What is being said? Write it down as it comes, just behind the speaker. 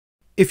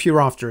If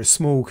you're after a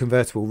small,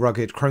 convertible,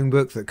 rugged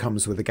Chromebook that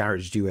comes with a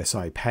garaged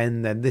USI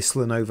pen, then this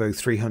Lenovo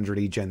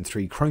 300e Gen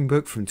 3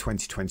 Chromebook from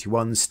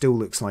 2021 still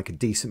looks like a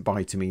decent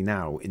buy to me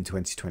now in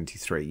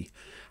 2023.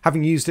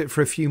 Having used it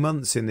for a few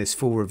months, in this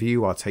full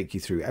review I'll take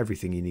you through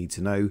everything you need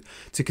to know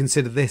to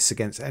consider this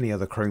against any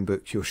other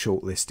Chromebook you're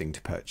shortlisting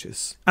to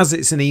purchase. As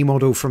it's an E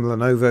model from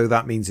Lenovo,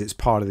 that means it's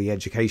part of the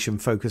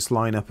education-focused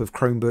lineup of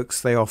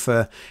Chromebooks they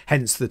offer,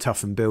 hence the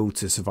toughened build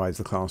to survive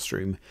the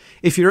classroom.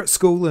 If you're at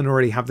school and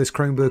already have this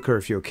Chromebook, or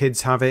if your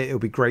kids have it, it'll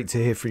be great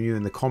to hear from you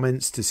in the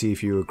comments to see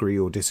if you agree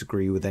or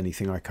disagree with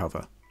anything I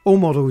cover. All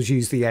models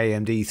use the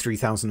AMD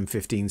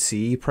 3015 CE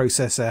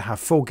processor, have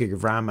 4GB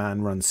of RAM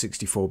and run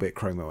 64-bit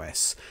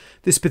ChromeOS.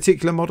 This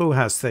particular model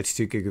has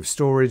 32GB of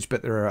storage,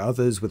 but there are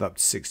others with up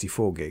to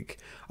 64GB.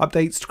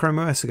 Updates to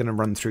ChromeOS are going to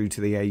run through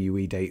to the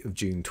AUE date of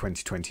June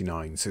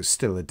 2029, so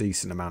still a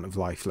decent amount of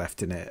life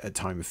left in it at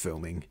time of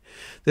filming.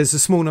 There's a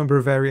small number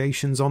of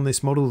variations on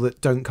this model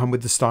that don't come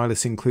with the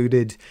stylus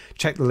included.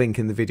 Check the link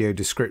in the video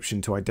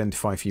description to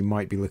identify if you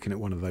might be looking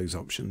at one of those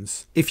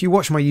options. If you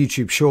watch my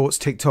YouTube shorts,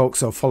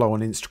 TikToks, or follow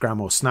on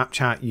Instagram or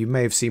Snapchat, you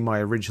may have seen my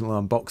original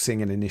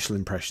unboxing and initial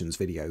impressions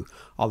video.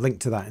 I'll link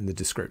to that in the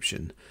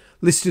description.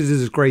 Listed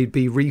as a grade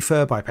B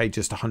refurb, I paid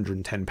just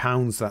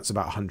 £110, that's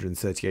about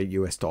 $138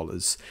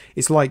 US.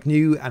 It's like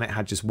new and it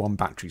had just one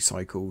battery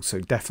cycle, so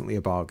definitely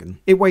a bargain.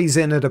 It weighs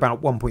in at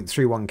about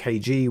 1.31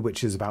 kg,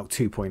 which is about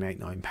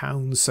 2.89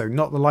 pounds, so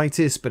not the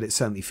lightest, but it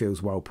certainly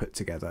feels well put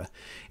together.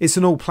 It's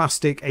an all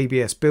plastic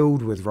ABS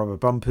build with rubber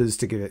bumpers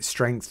to give it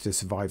strength to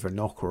survive a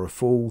knock or a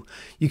fall.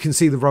 You can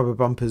see the rubber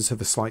bumpers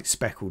have a slight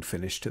speckled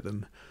finish to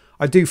them.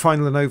 I do find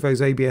Lenovo's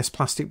ABS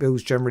plastic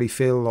builds generally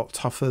feel a lot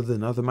tougher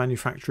than other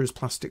manufacturers'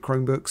 plastic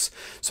Chromebooks,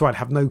 so I'd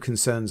have no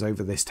concerns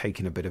over this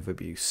taking a bit of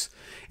abuse.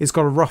 It's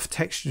got a rough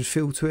textured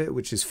feel to it,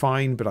 which is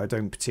fine, but I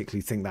don't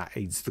particularly think that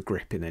aids the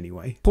grip in any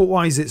way.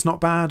 Port-wise, it's not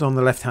bad. On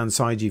the left-hand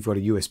side, you've got a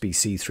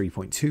USB-C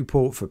 3.2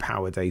 port for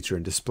power data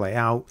and display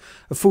out,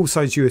 a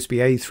full-size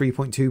USB-A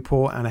 3.2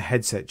 port, and a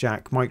headset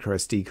jack, micro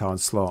SD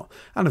card slot,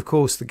 and of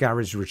course the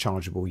garage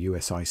rechargeable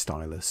USI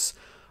stylus.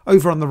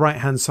 Over on the right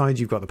hand side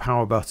you've got the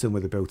power button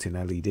with a built-in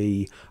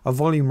LED, a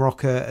volume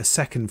rocker, a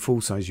second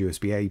full-size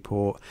USB-A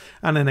port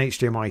and an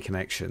HDMI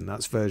connection,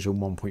 that's version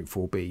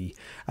 1.4b,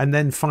 and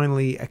then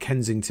finally a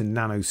Kensington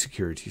Nano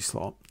security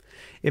slot.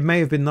 It may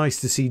have been nice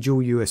to see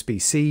dual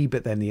USB-C,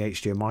 but then the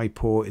HDMI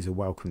port is a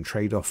welcome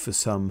trade-off for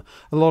some.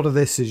 A lot of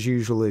this, as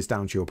usual, is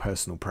down to your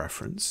personal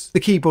preference. The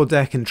keyboard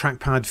deck and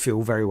trackpad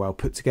feel very well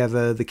put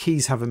together, the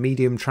keys have a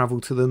medium travel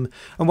to them,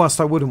 and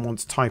whilst I wouldn't want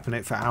to type on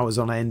it for hours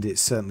on end,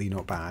 it's certainly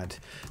not bad.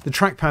 The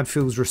trackpad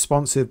feels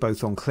responsive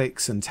both on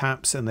clicks and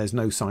taps, and there's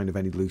no sign of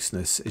any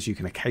looseness, as you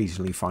can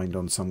occasionally find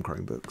on some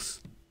Chromebooks.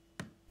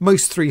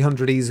 Most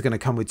 300Es are going to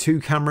come with two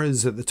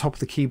cameras. At the top of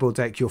the keyboard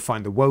deck you'll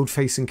find the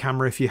world-facing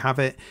camera if you have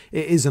it.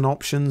 It is an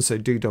option, so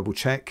do double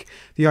check.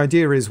 The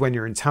idea is when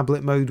you're in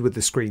tablet mode with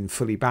the screen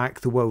fully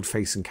back, the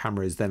world-facing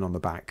camera is then on the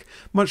back,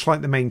 much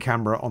like the main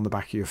camera on the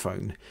back of your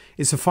phone.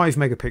 It's a 5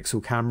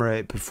 megapixel camera,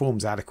 it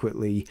performs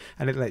adequately,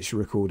 and it lets you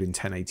record in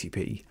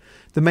 1080p.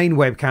 The main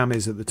webcam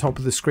is at the top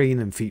of the screen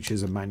and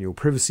features a manual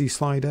privacy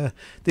slider.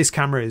 This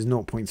camera is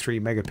 0.3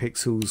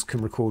 megapixels,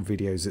 can record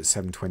videos at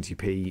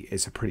 720p.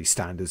 It's a pretty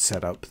standard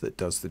setup that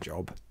does the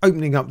job.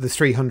 Opening up the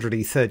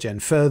 300e 3rd Gen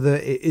further,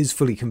 it is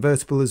fully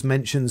convertible as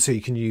mentioned, so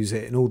you can use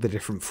it in all the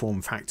different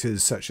form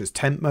factors such as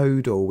temp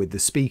mode, or with the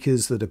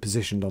speakers that are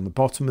positioned on the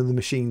bottom of the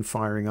machine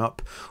firing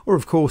up, or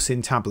of course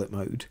in tablet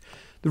mode.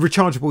 The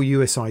rechargeable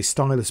USI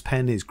stylus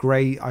pen is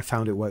great. I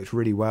found it worked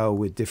really well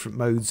with different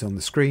modes on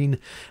the screen,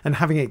 and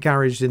having it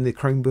garaged in the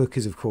Chromebook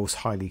is of course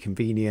highly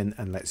convenient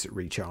and lets it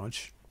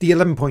recharge. The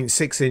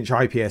 11.6-inch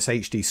IPS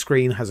HD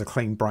screen has a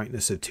claimed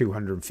brightness of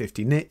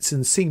 250 nits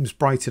and seems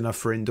bright enough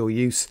for indoor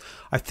use.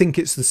 I think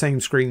it's the same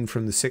screen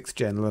from the 6th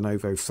Gen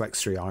Lenovo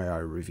Flex 3i I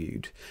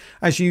reviewed.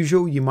 As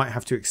usual, you might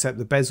have to accept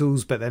the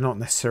bezels, but they're not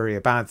necessarily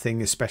a bad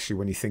thing, especially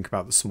when you think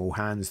about the small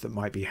hands that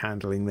might be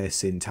handling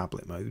this in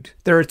tablet mode.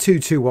 There are two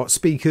 2-watt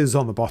speakers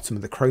on the bottom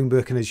of the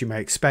Chromebook, and as you may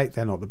expect,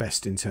 they're not the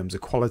best in terms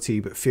of quality,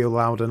 but feel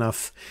loud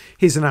enough.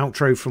 Here's an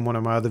outro from one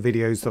of my other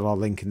videos that I'll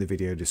link in the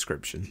video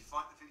description.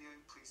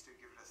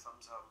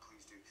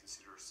 Please do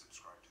consider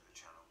subscribe to the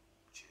channel.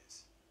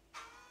 Cheers.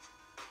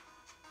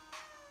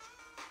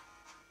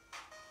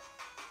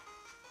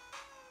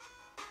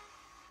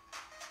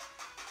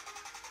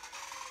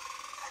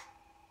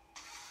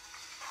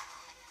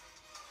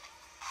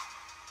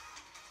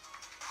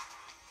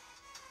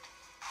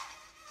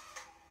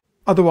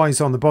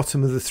 Otherwise, on the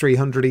bottom of the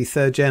 300e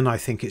 3rd Gen, I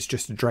think it's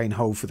just a drain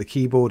hole for the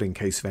keyboard in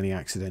case of any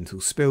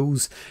accidental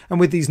spills, and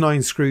with these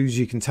 9 screws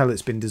you can tell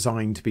it's been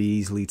designed to be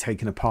easily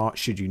taken apart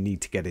should you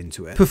need to get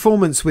into it.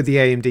 Performance with the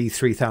AMD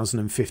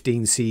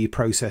 3015 CE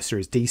processor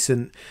is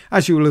decent,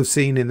 as you will have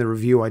seen in the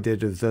review I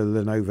did of the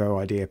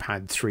Lenovo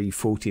IdeaPad 3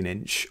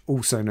 14-inch,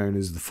 also known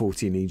as the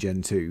 14e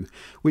Gen 2,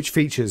 which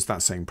features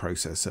that same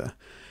processor.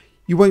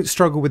 You won't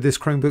struggle with this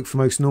Chromebook for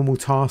most normal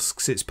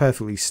tasks, it's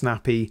perfectly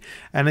snappy,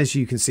 and as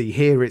you can see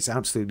here it's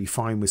absolutely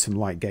fine with some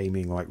light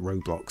gaming like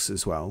Roblox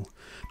as well.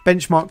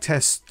 Benchmark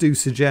tests do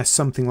suggest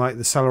something like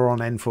the Celeron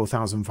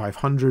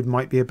N4500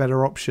 might be a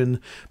better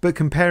option, but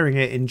comparing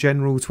it in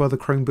general to other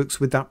Chromebooks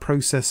with that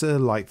processor,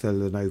 like the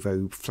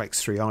Lenovo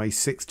Flex 3i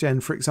 6th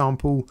Gen for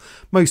example,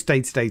 most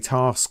day-to-day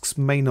tasks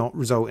may not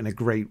result in a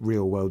great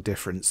real-world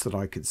difference that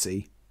I could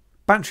see.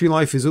 Battery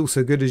life is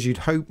also good as you'd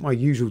hope. My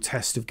usual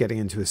test of getting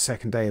into a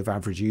second day of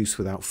average use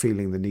without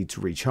feeling the need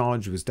to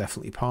recharge was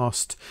definitely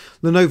passed.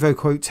 Lenovo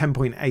quote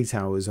 10.8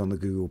 hours on the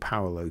Google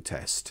Power Load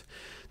test.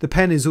 The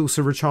pen is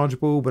also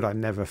rechargeable, but I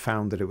never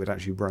found that it would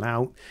actually run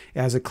out. It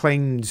has a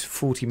claimed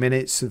 40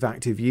 minutes of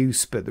active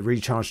use, but the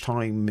recharge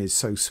time is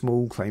so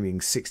small,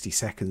 claiming 60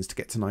 seconds to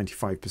get to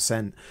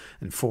 95%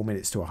 and 4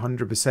 minutes to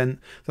 100%,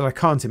 that I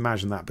can't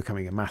imagine that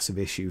becoming a massive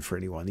issue for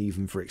anyone,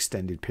 even for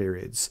extended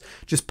periods.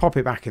 Just pop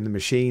it back in the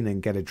machine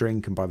and get a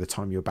drink, and by the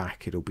time you're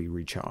back, it'll be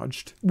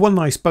recharged. One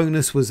nice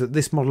bonus was that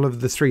this model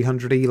of the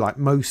 300e, like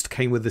most,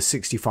 came with a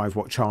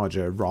 65-watt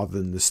charger rather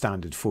than the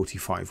standard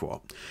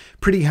 45-watt.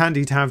 Pretty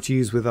handy to have to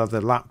use with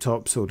other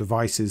laptops or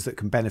devices that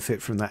can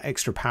benefit from that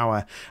extra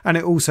power, and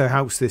it also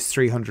helps this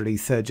 300e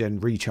 3rd Gen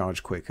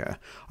recharge quicker.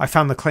 I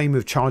found the claim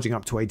of charging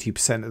up to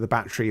 80% of the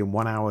battery in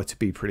 1 hour to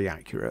be pretty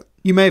accurate.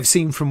 You may have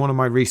seen from one of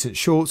my recent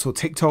shorts or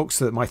TikToks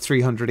that my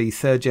 300e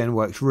 3rd Gen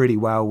works really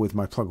well with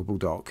my pluggable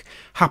dock,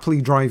 happily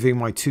driving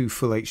my 2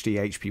 Full HD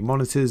HP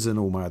monitors and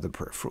all my other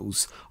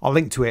peripherals. I'll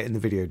link to it in the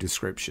video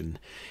description.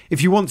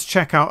 If you want to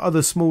check out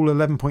other small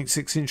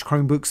 11.6-inch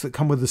Chromebooks that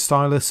come with a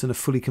stylus and are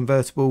fully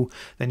convertible,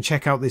 then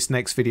check out this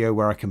next video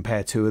where I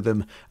compare two of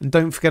them, and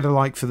don't forget a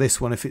like for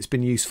this one if it's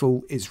been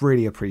useful, it's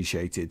really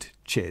appreciated.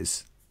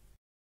 Cheers.